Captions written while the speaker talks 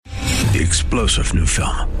The explosive new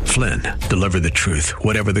film, Flynn, deliver the truth,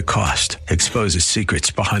 whatever the cost, exposes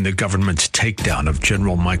secrets behind the government's takedown of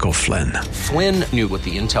General Michael Flynn. Flynn knew what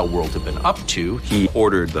the intel world had been up to. He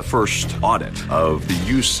ordered the first audit of the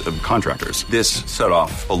use of contractors. This set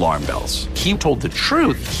off alarm bells. He told the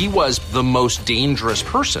truth. He was the most dangerous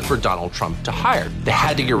person for Donald Trump to hire. They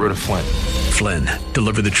had to get rid of Flynn. Flynn,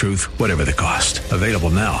 deliver the truth, whatever the cost. Available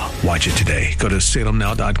now. Watch it today. Go to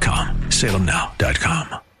salemnow.com.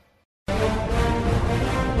 salemnow.com.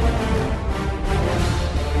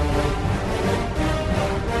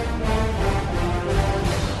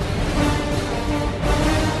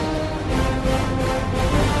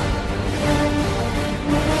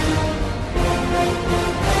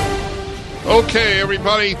 Okay,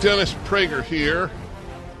 everybody, Dennis Prager here.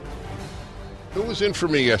 Who was in for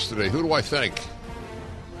me yesterday? Who do I thank?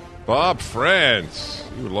 Bob France.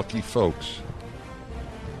 You lucky folks.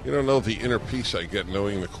 You don't know the inner peace I get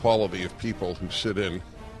knowing the quality of people who sit in.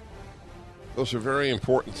 Those are very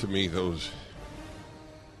important to me, those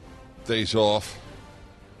days off.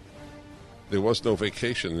 There was no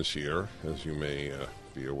vacation this year, as you may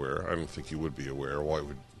be aware. I don't think you would be aware.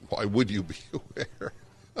 Why would you be aware?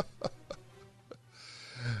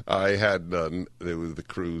 I had none. The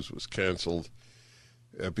cruise was canceled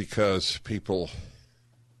because people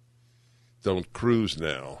don't cruise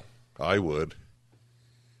now. I would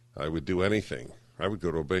do anything. I would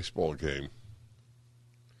go to a baseball game.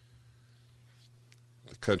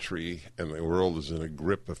 The country and the world is in a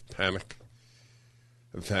grip of panic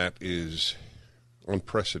that is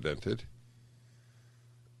unprecedented.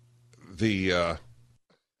 The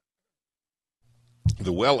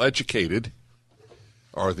well-educated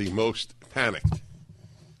are the most panicked.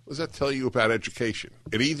 What does that tell you about education?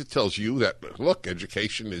 It either tells you that, look,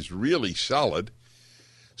 education is really solid,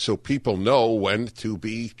 so people know when to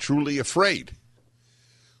be truly afraid,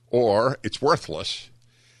 or it's worthless,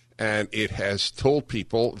 and it has told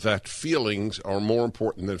people that feelings are more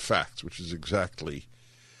important than facts, which is exactly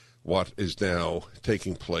what is now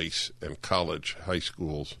taking place in college, high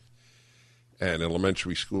schools, and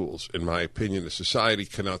elementary schools. In my opinion, a society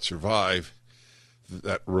cannot survive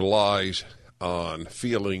that relies on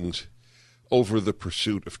feelings over the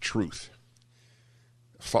pursuit of truth.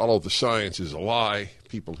 Follow the science is a lie.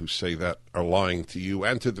 People who say that are lying to you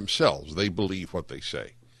and to themselves. They believe what they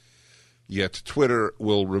say. Yet Twitter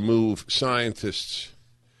will remove scientists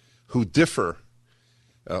who differ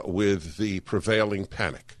with the prevailing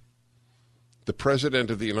panic. The President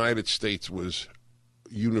of the United States was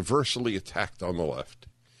universally attacked on the left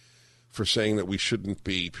for saying that we shouldn't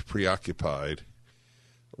be preoccupied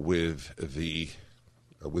with the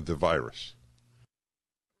virus.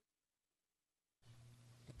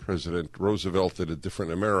 President Roosevelt in A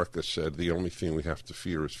Different America said the only thing we have to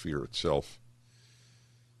fear is fear itself.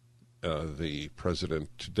 The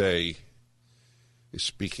president today is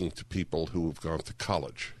speaking to people who have gone to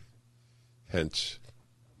college, hence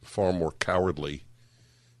far more cowardly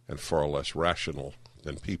and far less rational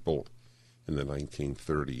than people in the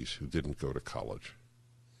 1930s who didn't go to college.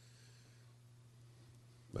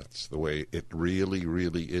 That's the way it really,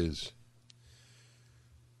 really is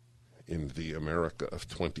in the America of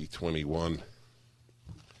 2021.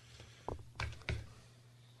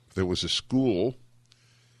 There was a school,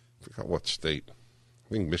 I forgot what state,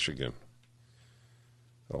 I think Michigan.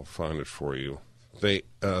 I'll find it for you. They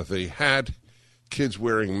had kids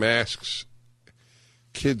wearing masks,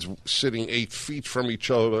 kids sitting 8 feet from each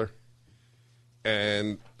other,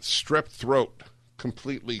 and strep throat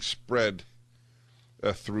completely spread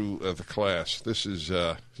through the class. This is,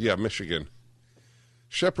 Michigan.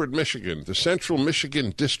 Shepherd, Michigan. The Central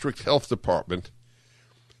Michigan District Health Department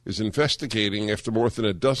is investigating after more than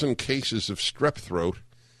a dozen cases of strep throat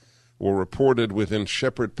were reported within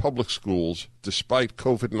Shepherd Public Schools despite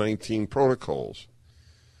COVID-19 protocols.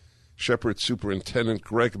 Shepherd Superintendent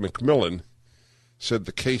Greg McMillan said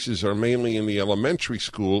the cases are mainly in the elementary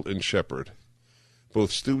school in Shepherd. Both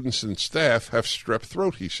students and staff have strep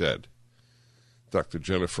throat, he said. Dr.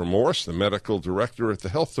 Jennifer Morse, the medical director at the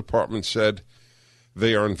health department, said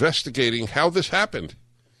they are investigating how this happened.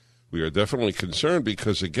 We are definitely concerned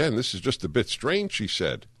because, again, this is just a bit strange, she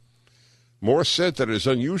said. Morse said that it is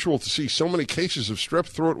unusual to see so many cases of strep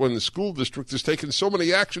throat when the school district has taken so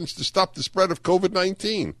many actions to stop the spread of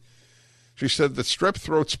COVID-19. She said that strep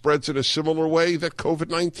throat spreads in a similar way that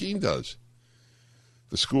COVID-19 does.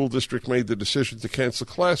 The school district made the decision to cancel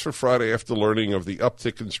class for Friday after learning of the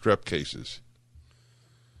uptick in strep cases.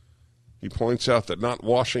 He points out that not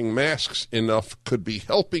washing masks enough could be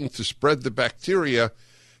helping to spread the bacteria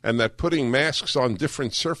and that putting masks on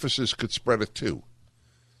different surfaces could spread it too.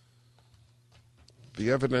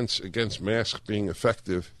 the evidence against masks being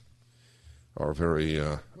effective are very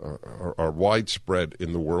are widespread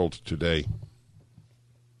in the world today.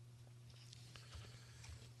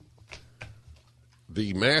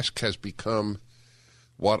 The mask has become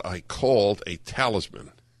what I called a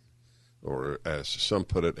talisman, or as some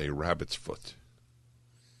put it, a rabbit's foot.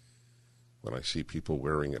 When I see people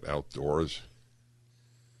wearing it outdoors,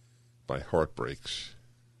 my heart breaks,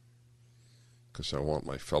 because I want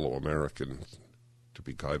my fellow Americans to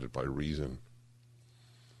be guided by reason.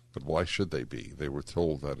 But why should they be? They were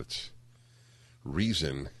told that it's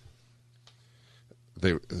reason.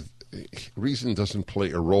 Reason doesn't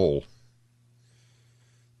play a role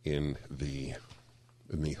in the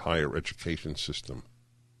higher education system.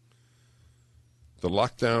 The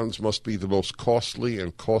lockdowns must be the most costly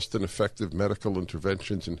and cost-ineffective medical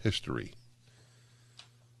interventions in history.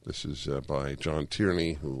 This is by John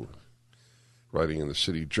Tierney, who, writing in the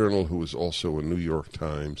City Journal, who is also a New York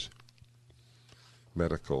Times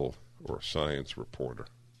medical or science reporter.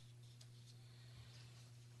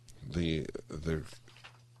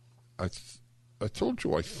 I told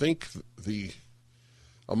you I think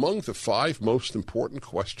among the 5 most important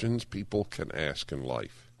questions people can ask in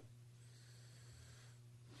life.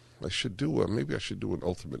 Maybe I should do an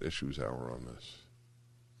Ultimate Issues Hour on this.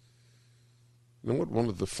 You know what one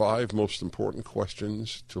of the 5 most important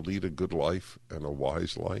questions to lead a good life and a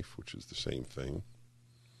wise life, which is the same thing?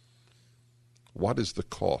 What is the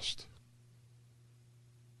cost?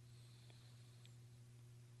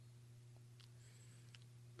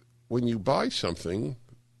 When you buy something,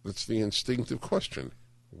 that's the instinctive question.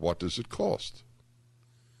 What does it cost?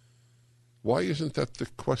 Why isn't that the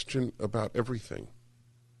question about everything?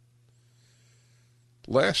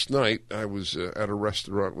 Last night, I was at a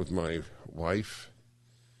restaurant with my wife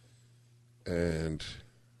and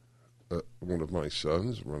one of my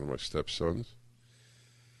stepsons,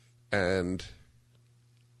 and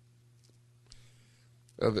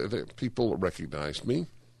the people recognized me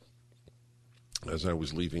as I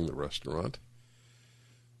was leaving the restaurant.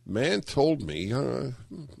 Man told me,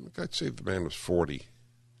 I'd say the man was 40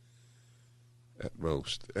 at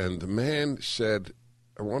most, and the man said,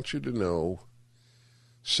 I want you to know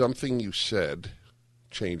something you said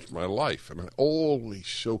changed my life. And I'm always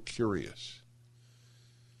so curious.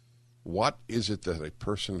 What is it that a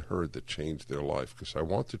person heard that changed their life? Because I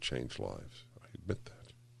want to change lives. I admit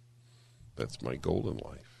that. That's my goal in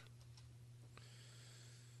life.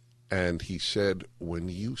 And he said, when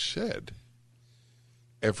you said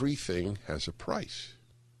everything has a price,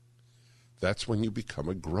 that's when you become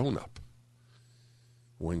a grown-up.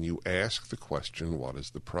 When you ask the question, what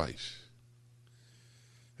is the price?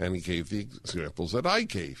 And he gave the examples that I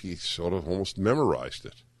gave. He sort of almost memorized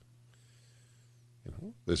it. You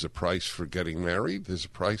know, there's a price for getting married. There's a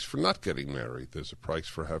price for not getting married. There's a price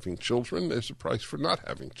for having children. There's a price for not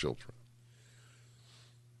having children.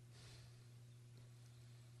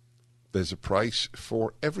 There's a price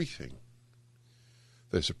for everything.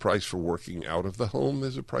 There's a price for working out of the home.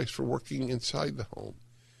 There's a price for working inside the home.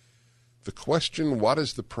 The question, what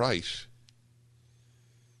is the price,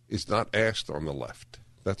 is not asked on the left.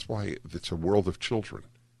 That's why it's a world of children.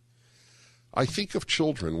 I think of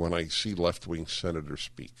children when I see left-wing senators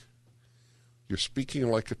speak. You're speaking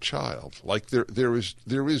like a child, like there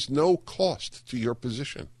is no cost to your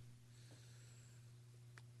position.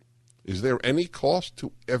 Is there any cost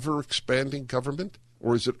to ever expanding government,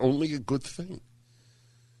 or is it only a good thing?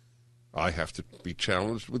 I have to be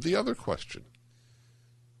challenged with the other question.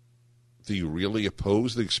 Do you really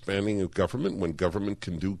oppose the expanding of government when government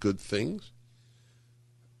can do good things?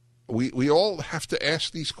 We all have to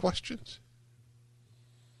ask these questions.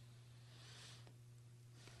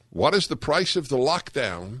 What is the price of the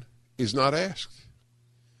lockdown is not asked.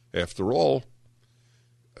 After all,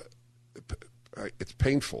 it's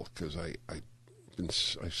painful because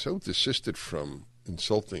I've so desisted from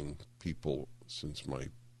insulting people since my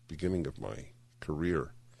beginning of my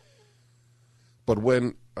career. But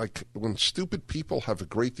when stupid people have a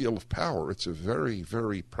great deal of power, it's a very,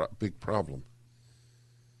 very big problem.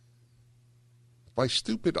 By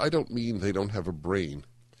stupid, I don't mean they don't have a brain.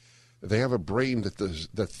 They have a brain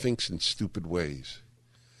that thinks in stupid ways.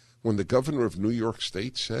 When the governor of New York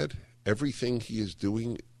State said everything he is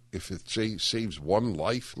doing, if it saves one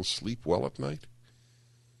life, he'll sleep well at night.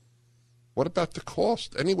 What about the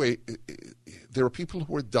cost? Anyway, there are people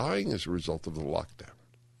who are dying as a result of the lockdown.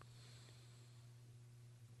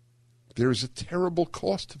 There is a terrible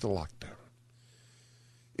cost to the lockdown.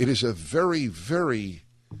 It is a very, very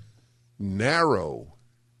narrow,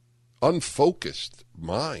 unfocused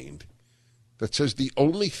mind that says the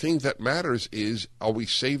only thing that matters is, are we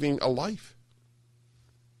saving a life?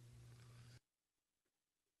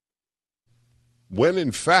 when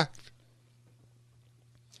in fact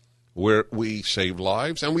where we save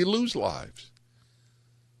lives and we lose lives.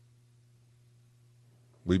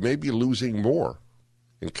 We may be losing more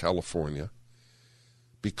in California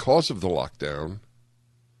because of the lockdown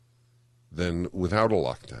than without a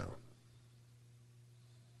lockdown.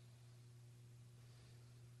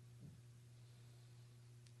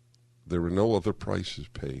 There were no other prices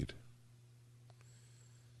paid.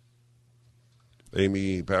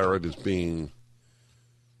 Amy Barrett is being,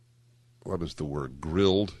 what is the word,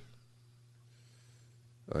 grilled.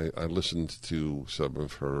 I listened to some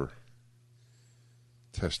of her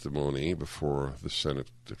testimony before the Senate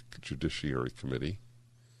Judiciary Committee.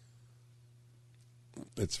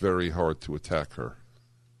 It's very hard to attack her.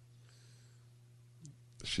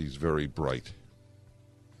 She's very bright,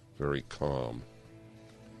 very calm.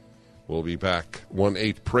 We'll be back.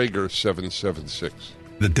 1-8-PRAGER-776.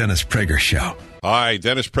 The Dennis Prager Show. Hi,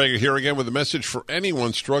 Dennis Prager here again with a message for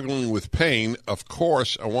anyone struggling with pain. Of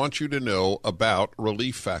course, I want you to know about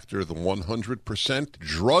Relief Factor, the 100%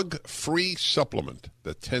 drug-free supplement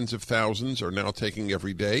that tens of thousands are now taking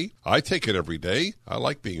every day. I take it every day. I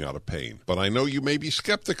like being out of pain. But I know you may be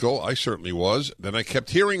skeptical. I certainly was. Then I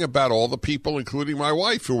kept hearing about all the people, including my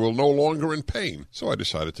wife, who were no longer in pain. So I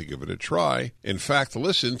decided to give it a try. In fact,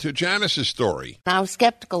 listen to Janice's story. I was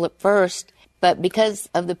skeptical at first. But because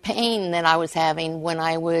of the pain that I was having when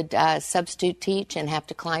I would substitute teach and have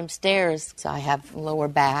to climb stairs, so I have lower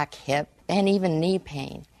back, hip, and even knee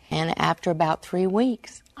pain. And after about 3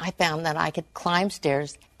 weeks, I found that I could climb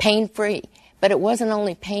stairs pain-free. But it wasn't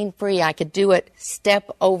only pain-free, I could do it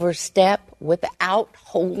step over step without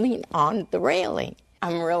holding on the railing.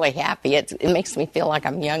 I'm really happy. It makes me feel like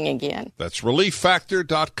I'm young again. That's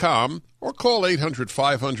ReliefFactor.com or call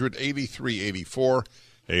 800-500-8384.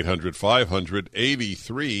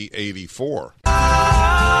 800-500-8384.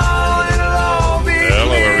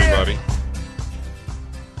 Hello, everybody.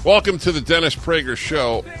 Welcome to the Dennis Prager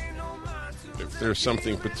Show. If there's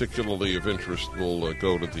something particularly of interest, we'll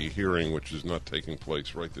go to the hearing, which is not taking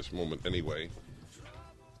place right this moment anyway.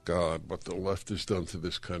 God, what the left has done to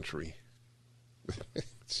this country.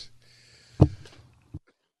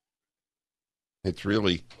 It's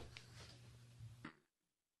really...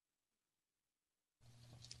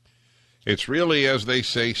 It's really, as they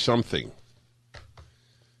say, something.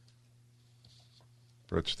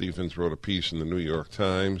 Bret Stephens wrote a piece in the New York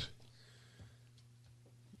Times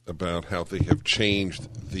about how they have changed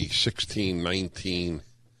the 1619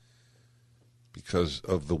 because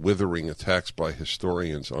of the withering attacks by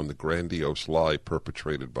historians on the grandiose lie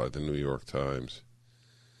perpetrated by the New York Times.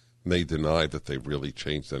 And they denied that they really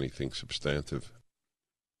changed anything substantive.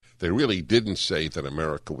 They really didn't say that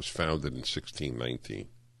America was founded in 1619.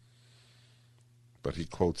 But he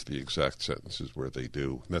quotes the exact sentences where they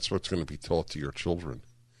do. And that's what's going to be taught to your children.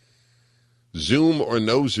 Zoom or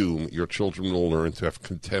no Zoom, your children will learn to have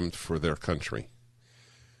contempt for their country.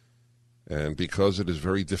 And because it is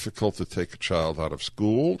very difficult to take a child out of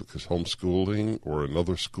school, because homeschooling or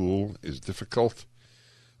another school is difficult,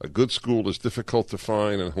 a good school is difficult to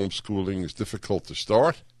find and homeschooling is difficult to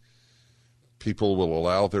start, people will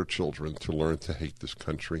allow their children to learn to hate this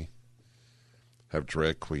country, have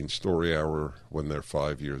drag queen story hour when they're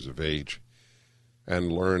 5 years of age,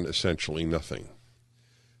 and learn essentially nothing.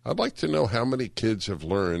 I'd like to know how many kids have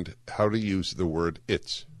learned how to use the word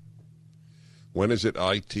it's. When is it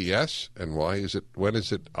ITS, and when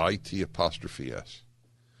is it IT apostrophe S?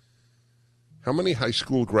 How many high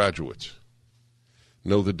school graduates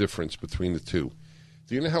know the difference between the two?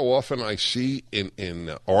 Do you know how often I see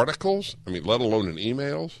in articles, let alone in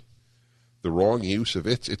emails, the wrong use of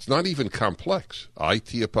it? It's not even complex.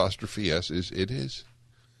 IT apostrophe S is it is.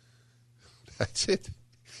 That's it.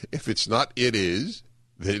 If it's not it is,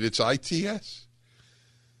 then it's ITS.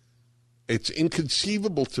 It's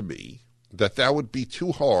inconceivable to me that would be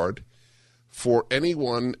too hard for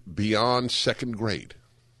anyone beyond second grade.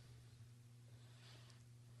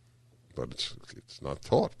 But it's not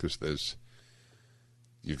taught because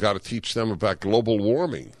you got to teach them about global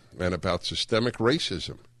warming and about systemic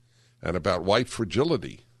racism and about white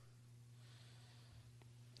fragility.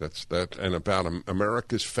 That's that, and about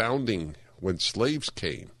America's founding when slaves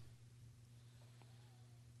came.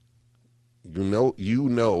 You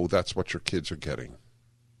know that's what your kids are getting.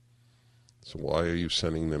 So why are you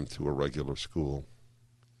sending them to a regular school?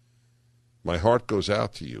 My heart goes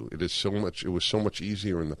out to you. It was so much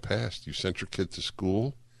easier in the past. You sent your kid to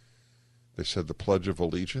school. They said the Pledge of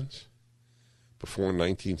Allegiance. Before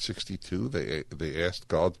 1962, they asked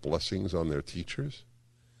God's blessings on their teachers.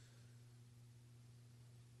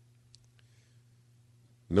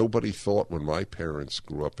 Nobody thought when my parents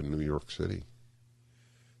grew up in New York City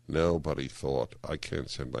Nobody thought, I can't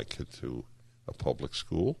send my kid to a public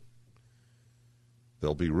school.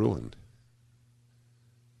 They'll be ruined.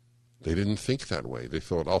 They didn't think that way. They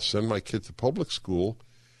thought, I'll send my kid to public school,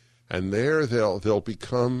 and there they'll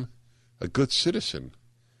become a good citizen.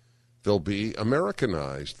 They'll be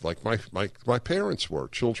Americanized like my parents were,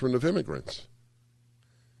 children of immigrants.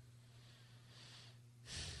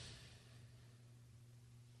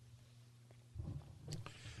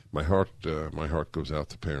 My heart goes out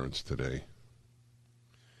to parents today.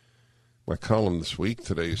 My column this week,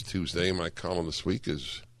 today is Tuesday, my column this week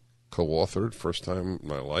is co-authored. First time in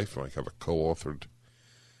my life I have a co-authored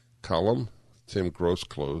column. Tim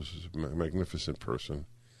Grossclose is a magnificent person,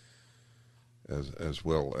 as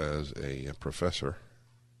well as a professor,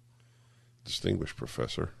 distinguished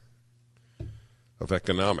professor of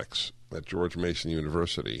economics at George Mason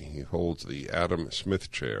University. He holds the Adam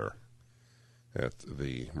Smith Chair at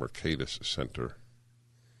the Mercatus Center.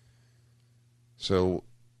 So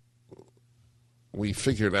we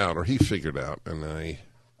figured out, or he figured out, and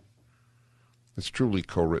it's truly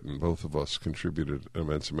co-written. Both of us contributed an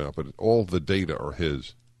immense amount, but all the data are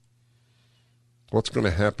his. What's going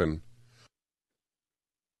to happen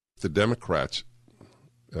if the Democrats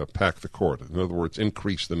pack the court? In other words,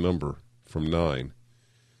 increase the number from 9.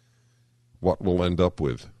 What we'll end up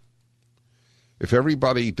with? If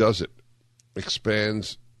everybody does it,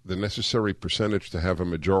 expands the necessary percentage to have a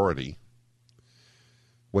majority,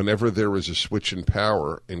 whenever there is a switch in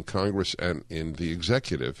power in Congress and in the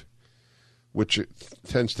executive, which it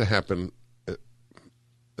tends to happen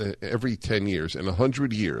every 10 years, in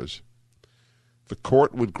 100 years, the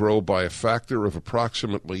court would grow by a factor of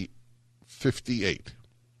approximately 58.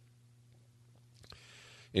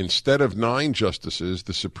 Instead of 9 justices,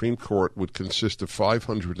 the Supreme Court would consist of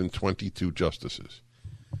 522 justices.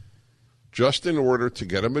 Just in order to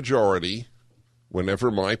get a majority whenever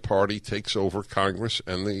my party takes over Congress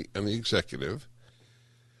and the executive,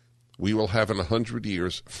 we will have in 100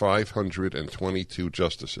 years 522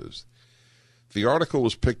 justices. The article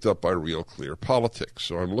was picked up by Real Clear Politics,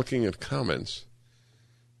 so I'm looking at comments,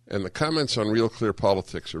 and the comments on Real Clear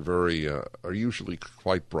Politics are usually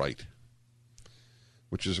quite bright,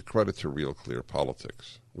 which is a credit to Real Clear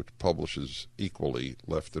Politics, which publishes equally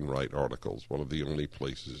left and right articles, one of the only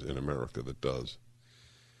places in America that does.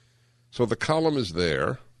 So the column is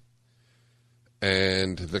there,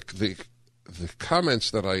 and the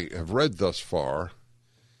comments that I have read thus far,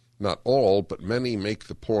 not all, but many make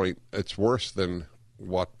the point it's worse than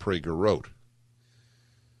what Prager wrote,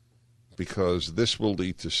 because this will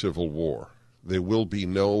lead to civil war. There will be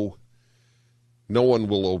no one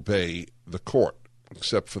will obey the court,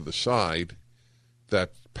 except for the side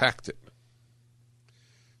that packed it.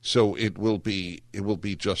 So it will be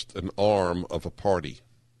just an arm of a party.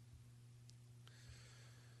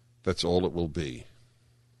 That's all it will be.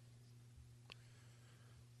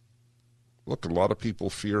 Look, a lot of people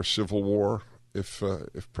fear civil war if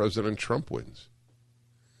President Trump wins.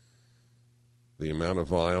 The amount of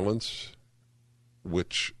violence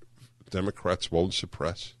which Democrats won't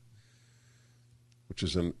suppress, which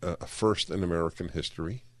is a first in American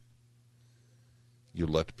history. You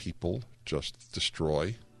let people just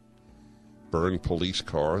destroy, burn police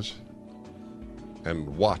cars,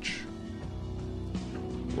 and watch.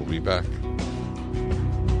 We'll be back.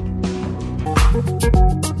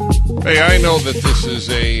 Hey, I know that this is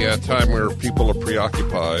a time where people are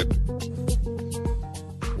preoccupied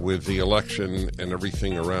with the election and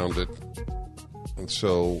everything around it, and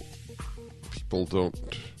so people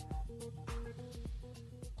don't.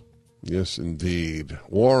 Yes, indeed.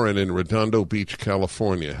 Warren in Redondo Beach,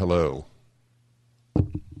 California. Hello.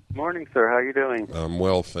 Morning, sir. How are you doing? I'm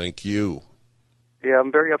well, thank you. Yeah,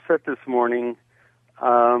 I'm very upset this morning.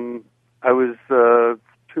 I was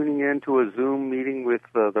tuning in to a Zoom meeting with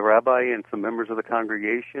the rabbi and some members of the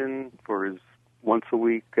congregation for his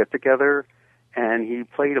once-a-week get-together, and he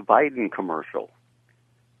played a Biden commercial.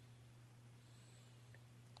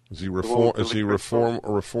 Is he reform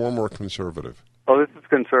or conservative? Oh, this is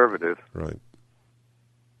conservative. Right.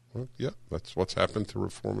 Well, yeah, that's what's happened to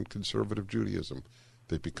reform and conservative Judaism.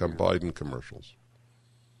 They become Biden commercials.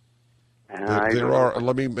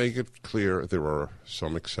 Let me make it clear, there are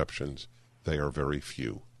some exceptions. They are very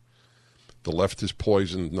few. The left has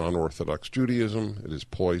poisoned non-Orthodox Judaism. It has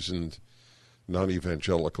poisoned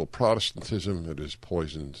non-evangelical Protestantism. It has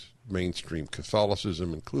poisoned mainstream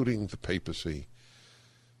Catholicism, including the papacy,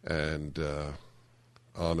 and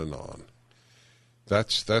on and on.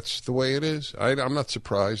 That's the way it is. I'm not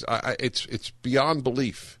surprised. It's beyond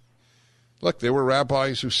belief. Look, there were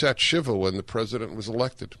rabbis who sat Shiva when the president was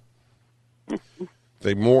elected.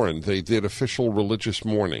 They mourned. They did official religious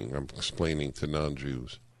mourning, I'm explaining to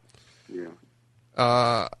non-Jews.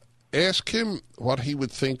 Yeah. Ask him what he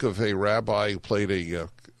would think of a rabbi who played a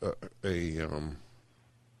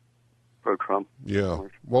pro-Trump. Yeah.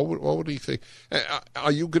 What would he think?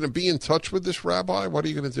 Are you going to be in touch with this rabbi? What are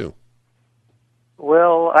you going to do?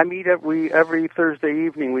 Well, I meet every Thursday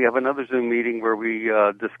evening. We have another Zoom meeting where we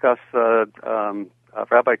discuss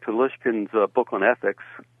Rabbi Tulishkin's book on ethics.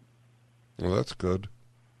 Well, that's good.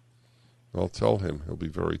 I'll tell him. He'll be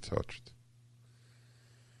very touched.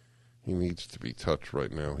 He needs to be touched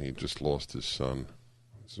right now. He just lost his son.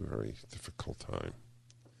 It's a very difficult time.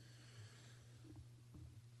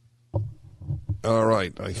 All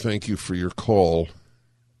right. I thank you for your call.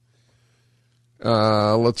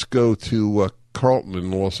 Let's go to Carlton in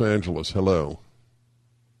Los Angeles. Hello.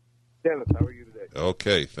 Dennis, how are you today?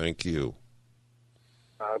 Okay, thank you.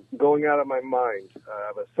 Going out of my mind. I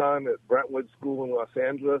have a son at Brentwood School in Los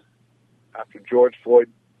Angeles. After George Floyd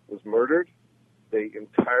was murdered, they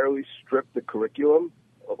entirely stripped the curriculum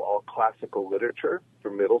of all classical literature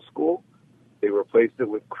for middle school. They replaced it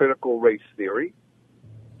with critical race theory,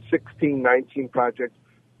 1619 project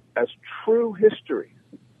as true history,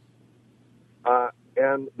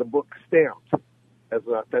 and the book stamped as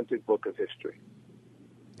an authentic book of history.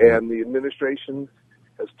 And the administration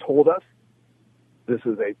has told us this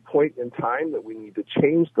is a point in time that we need to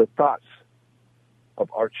change the thoughts of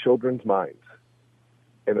our children's minds.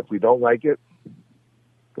 And if we don't like it,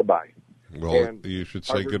 goodbye. Well, and you should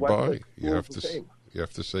say goodbye. You have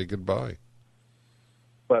to say goodbye.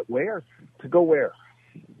 But where? To go where?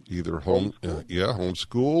 Either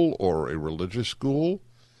homeschool or a religious school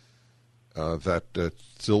that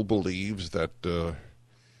still believes that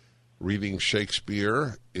reading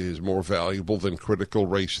Shakespeare is more valuable than critical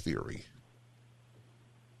race theory.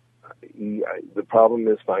 The problem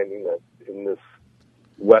is finding that in this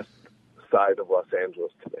west side of Los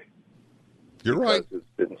Angeles today. You're right. It's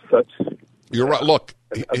been such. You're right. Look,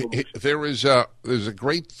 there's a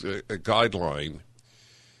great guideline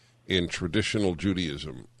in traditional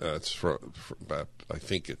Judaism. It's about, I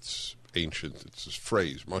think it's ancient. It's this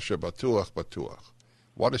phrase, Masha batuach batuach.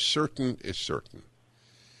 What is certain is certain.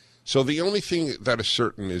 So the only thing that is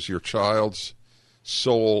certain is your child's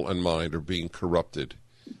soul and mind are being corrupted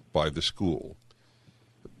by the school.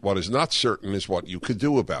 What is not certain is what you could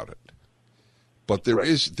do about it. But there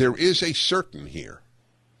is a certain here.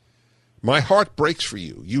 My heart breaks for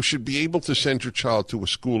you. You should be able to send your child to a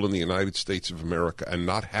school in the United States of America and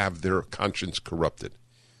not have their conscience corrupted.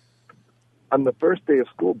 On the first day of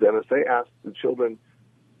school, Dennis, they asked the children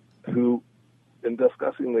who, in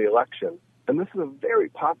discussing the election, and this is a very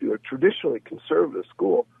popular, traditionally conservative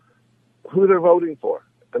school, who they're voting for.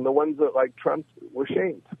 And the ones that like Trump were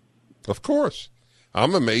shamed. Of course.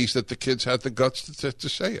 I'm amazed that the kids had the guts to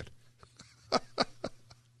say it.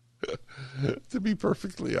 To be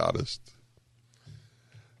perfectly honest.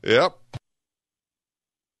 Yep.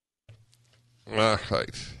 All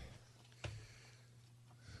right.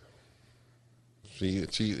 See,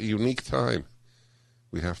 it's a unique time.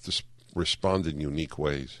 We have to respond in unique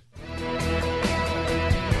ways.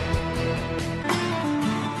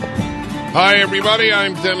 Hi, everybody.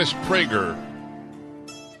 I'm Dennis Prager.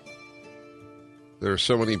 There are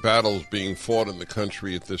so many battles being fought in the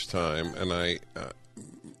country at this time, and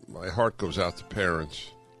my heart goes out to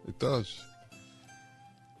parents. It does.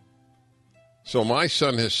 So my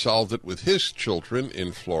son has solved it with his children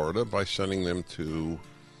in Florida by sending them to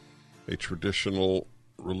a traditional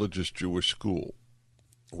religious Jewish school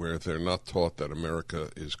where they're not taught that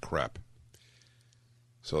America is crap.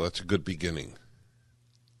 So that's a good beginning.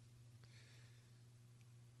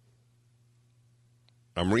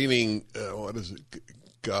 I'm reading, what is it,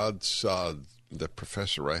 God Sod, the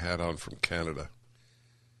professor I had on from Canada.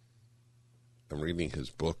 I'm reading his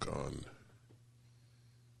book on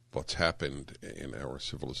what's happened in our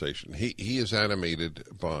civilization. He is animated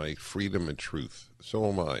by freedom and truth. So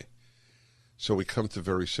am I. So we come to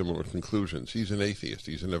very similar conclusions. He's an atheist.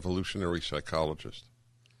 He's an evolutionary psychologist.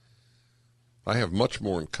 I have much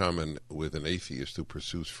more in common with an atheist who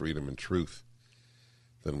pursues freedom and truth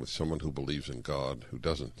than with someone who believes in God who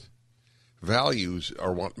doesn't. Values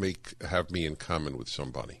are what have me in common with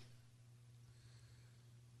somebody.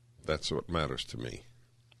 That's what matters to me.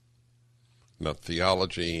 Not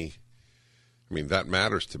theology. I mean, that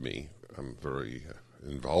matters to me. I'm very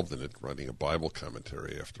involved in it, writing a Bible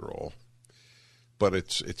commentary after all. But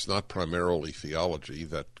it's not primarily theology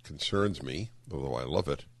that concerns me, although I love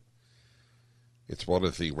it. It's what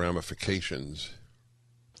are the ramifications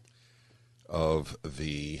of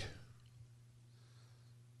the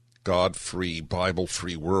God-free,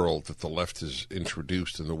 Bible-free world that the left has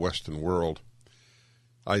introduced in the Western world.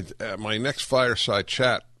 My next fireside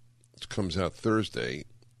chat, which comes out Thursday,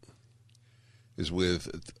 is with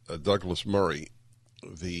Douglas Murray,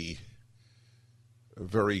 the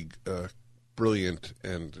very brilliant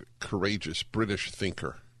and courageous British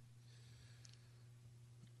thinker.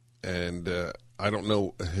 And I don't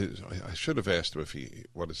know I should have asked him if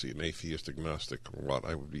what is he, an atheist, agnostic, or what?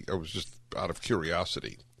 I was just out of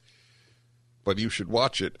curiosity. But you should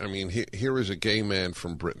watch it. I mean, here is a gay man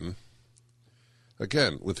from Britain,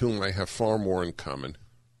 again, with whom I have far more in common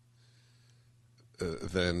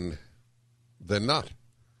than not.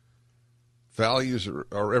 Values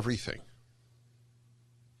are everything.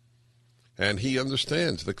 And he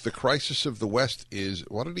understands the crisis of the West is,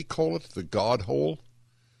 what did he call it? The God hole?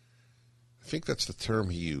 I think that's the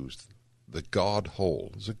term he used. The God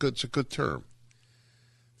hole. It's a good term.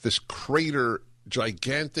 This crater,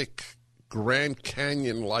 gigantic, Grand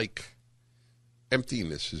Canyon-like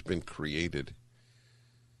emptiness has been created.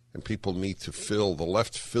 And people need to fill. The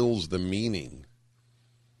left fills the meaning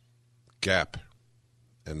gap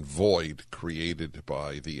and void created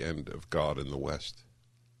by the end of God in the West.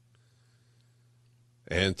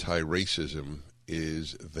 Anti-racism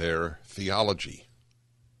is their theology.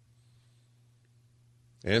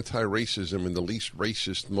 Anti-racism in the least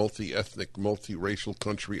racist, multi-ethnic, multi-racial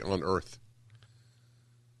country on earth,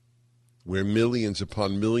 where millions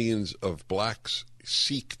upon millions of blacks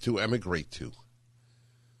seek to emigrate to.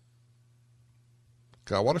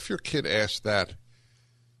 God, what if your kid asked that?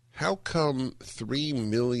 How come 3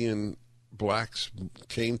 million blacks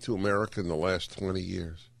came to America in the last 20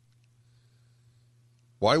 years?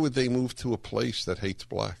 Why would they move to a place that hates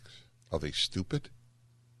blacks? Are they stupid,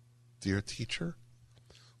 dear teacher?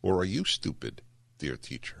 Or are you stupid, dear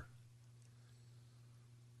teacher?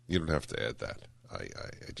 You don't have to add that. I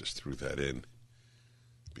just threw that in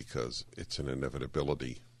because it's an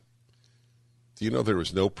inevitability. Do you know there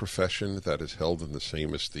is no profession that is held in the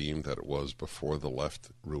same esteem that it was before the left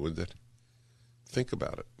ruined it? Think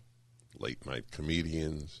about it. Late-night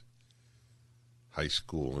comedians, high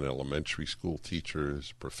school and elementary school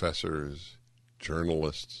teachers, professors,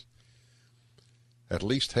 journalists. At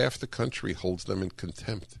least half the country holds them in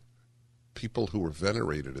contempt. People who were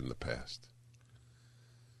venerated in the past.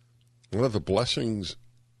 One of the blessings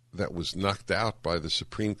that was knocked out by the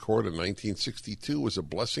Supreme Court in 1962 was a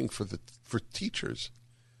blessing for teachers.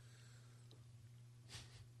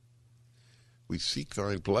 We seek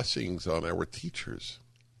thy blessings on our teachers.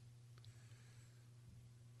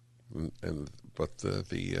 But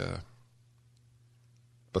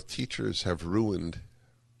teachers have ruined.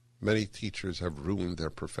 Many teachers have ruined their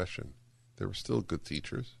profession. There were still good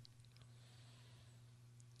teachers.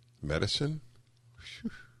 Medicine.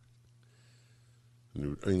 Whew.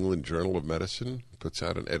 New England Journal of Medicine puts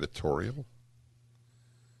out an editorial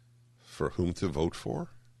for whom to vote for.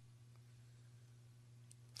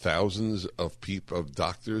 Thousands of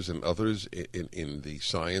doctors and others in the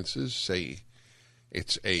sciences say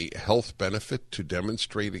it's a health benefit to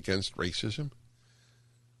demonstrate against racism.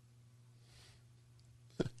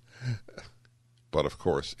 But, of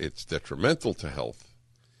course, it's detrimental to health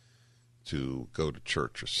to go to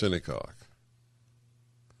church or synagogue.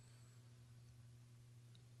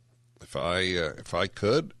 If I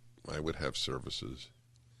could, I would have services.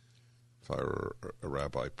 If I were a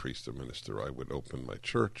rabbi, priest, or minister, I would open my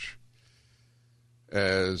church,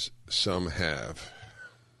 as some have.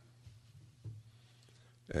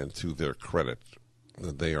 And to their credit,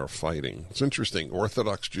 they are fighting. It's interesting.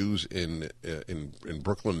 Orthodox Jews in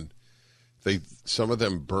Brooklyn, some of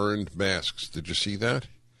them burned masks. Did you see that?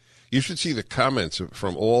 You should see the comments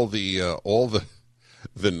from all the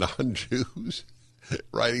non-Jews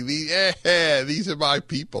writing these are my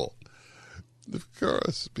people. Of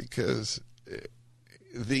course, because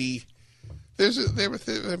there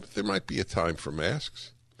might be a time for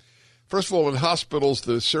masks. First of all, in hospitals,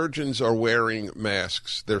 the surgeons are wearing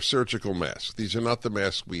masks. They're surgical masks. These are not the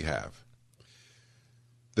masks we have.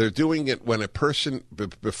 They're doing it when a person,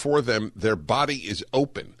 before them, their body is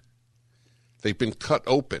open. They've been cut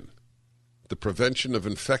open. The prevention of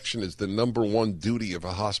infection is the number one duty of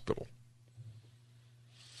a hospital.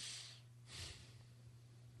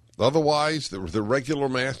 Otherwise, the regular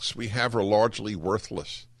masks we have are largely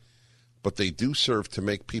worthless, but they do serve to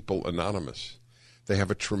make people anonymous. They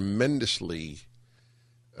have a tremendously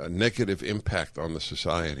negative impact on the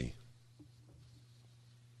society.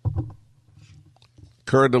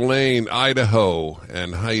 Coeur d'Alene, Idaho,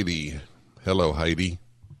 and Heidi. Hello, Heidi.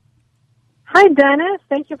 Hi, Dennis.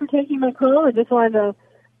 Thank you for taking my call. I just wanted to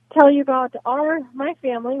tell you about my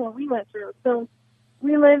family, what we went through. So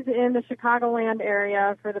we lived in the Chicagoland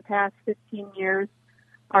area for the past 15 years.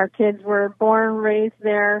 Our kids were born, raised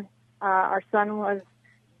there. Our son was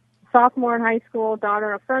sophomore in high school,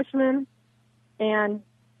 daughter a freshman. And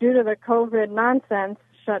due to the COVID nonsense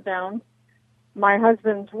shutdown, my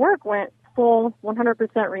husband's work went full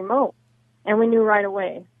 100% remote. And we knew right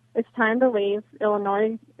away, it's time to leave.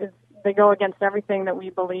 Illinois, they go against everything that we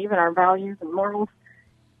believe in our values and morals.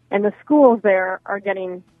 And the schools there are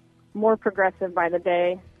getting more progressive by the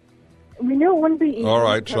day. We knew it wouldn't be easy. All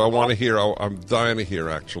right, so I want to hear, I'm dying to hear,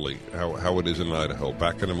 actually, how it is in Idaho.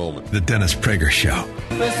 Back in a moment. The Dennis Prager Show.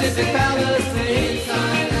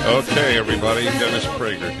 Okay, everybody, Dennis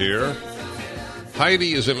Prager here.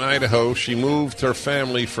 Heidi is in Idaho. She moved her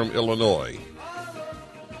family from Illinois.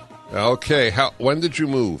 Okay, when did you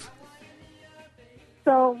move?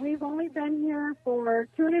 So we've only been here for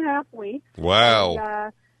 2.5 weeks. Wow.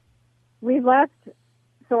 And, we left,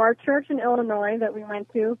 so our church in Illinois that we went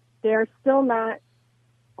to, they're still not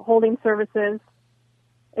holding services.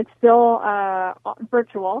 It's still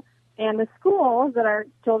virtual. And the schools that our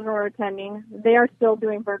children are attending, they are still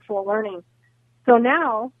doing virtual learning. So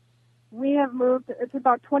now we have moved, it's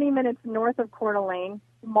about 20 minutes north of Coeur d'Alene,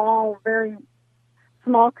 very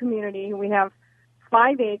small community. We have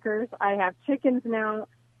 5 acres. I have chickens now.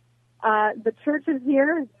 The church is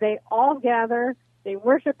here. They all gather. They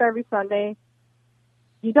worship every Sunday.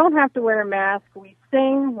 You don't have to wear a mask. We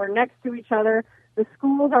sing. We're next to each other. The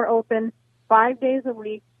schools are open 5 days a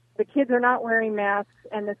week. The kids are not wearing masks.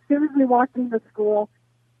 And as soon as we walked into the school,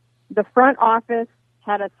 the front office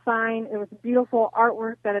had a sign. It was beautiful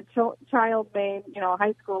artwork that a child made, a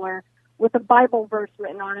high schooler, with a Bible verse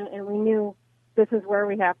written on it. And we knew this is where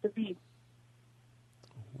we have to be.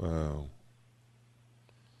 Wow.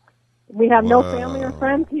 We have no family or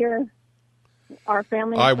friends here. Our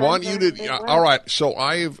family. I want you to. All right, so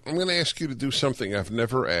I'm going to ask you to do something I've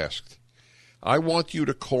never asked. I want you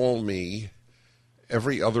to call me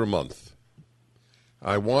every other month.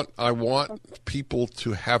 I want people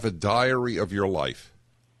to have a diary of your life.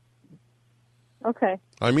 Okay.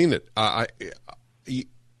 I mean it.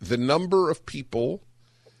 The number of people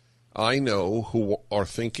I know who are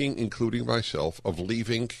thinking, including myself, of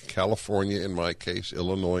leaving California, in my case,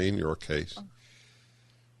 Illinois in your case,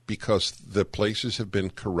 because the places have been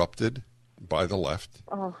corrupted by the left.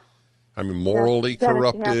 Oh. I mean, morally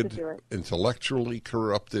corrupted, intellectually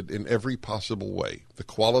corrupted, in every possible way. The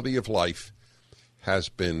quality of life has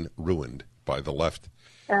been ruined by the left.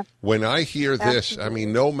 When I hear this, I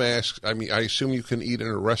mean, no masks. I mean, I assume you can eat in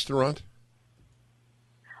a restaurant?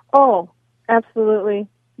 Oh, absolutely.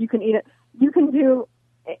 You can eat it. You can do,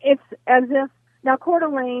 it's as if, now Coeur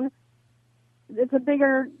d'Alene, it's a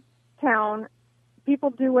bigger town.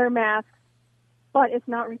 People do wear masks, but it's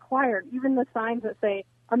not required. Even the signs that say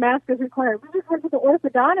a mask is required. We just went to the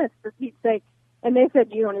orthodontist, for Pete's sake, and they said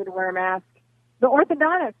you don't need to wear a mask. The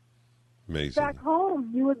orthodontist. Amazing. Back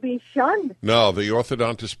home, you would be shunned. No, the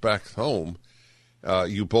orthodontist back home,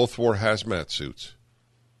 you both wore hazmat suits.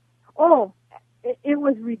 Oh, it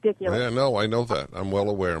was ridiculous. Yeah, no, I know that. I'm well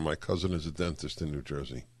aware. My cousin is a dentist in New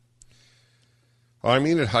Jersey. I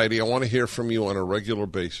mean it, Heidi. I want to hear from you on a regular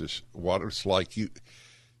basis what it's like.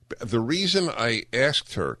 The reason I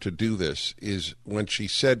asked her to do this is when she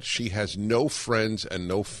said she has no friends and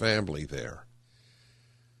no family there.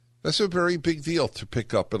 That's a very big deal to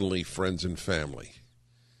pick up and leave friends and family.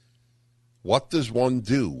 What does one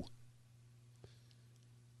do?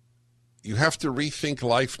 You have to rethink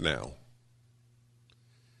life now.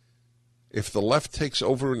 If the left takes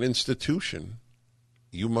over an institution,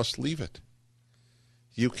 you must leave it.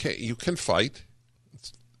 You can fight,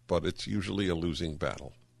 but it's usually a losing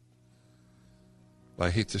battle.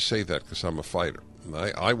 I hate to say that because I'm a fighter, and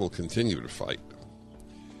I will continue to fight.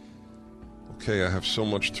 Okay, I have so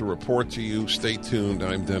much to report to you. Stay tuned.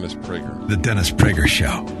 I'm Dennis Prager. The Dennis Prager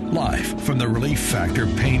Show, live from the Relief Factor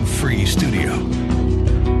Pain-Free Studio.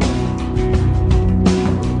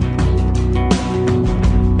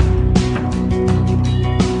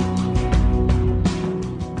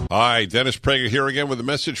 Hi, Dennis Prager here again with a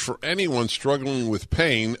message for anyone struggling with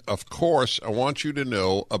pain. Of course, I want you to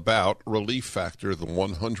know about Relief Factor, the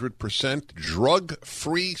 100%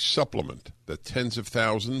 drug-free supplement that tens of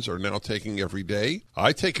thousands are now taking every day.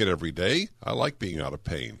 I take it every day. I like being out of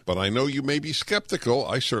pain. But I know you may be skeptical.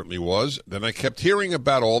 I certainly was. Then I kept hearing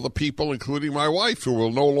about all the people, including my wife, who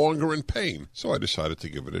were no longer in pain. So I decided to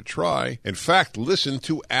give it a try. In fact, listen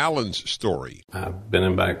to Alan's story. I've been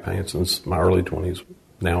in back pain since my early 20s.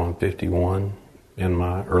 Now I'm 51. In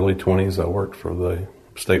my early 20s, I worked for the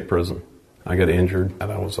state prison. I got injured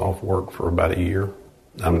and I was off work for about a year.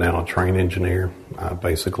 I'm now a trained engineer. I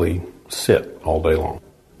basically sit all day long.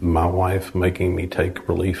 My wife making me take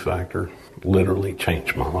Relief Factor literally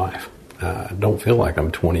changed my life. I don't feel like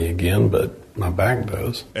I'm 20 again, but my back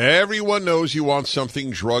does. Everyone knows you want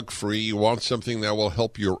something drug-free. You want something that will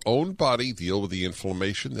help your own body deal with the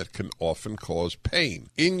inflammation that can often cause pain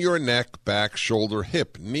in your neck, back, shoulder,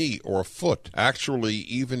 hip, knee, or foot. Actually,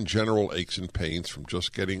 even general aches and pains from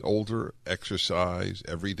just getting older, exercise,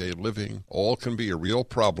 everyday living, all can be a real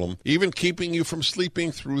problem, even keeping you from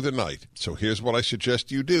sleeping through the night. So here's what I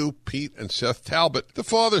suggest you do. Pete and Seth Talbot, the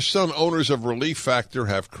father-son owners of Relief Factor,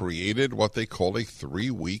 have created what they call a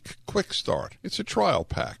 3-week quick start. It's a trial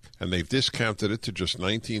pack, and they've discounted it to just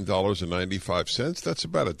 $19.95. That's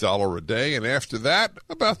about $1 a day, and after that,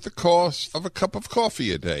 about the cost of a cup of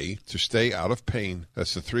coffee a day to stay out of pain.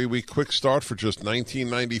 That's the 3-week quick start for just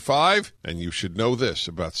 $19.95, and you should know this.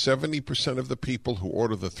 About 70% of the people who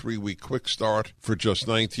order the 3-week quick start for just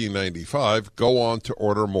 $19.95 go on to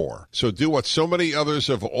order more. So do what so many others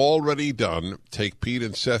have already done. Take Pete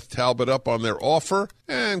and Seth Talbot up on their offer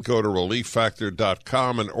and go to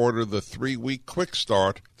ReliefFactor.com and order the 3-week quick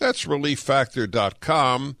start. That's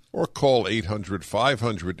ReliefFactor.com, or call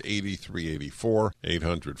 800-500-8384,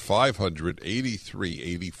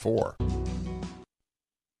 800-500-8384.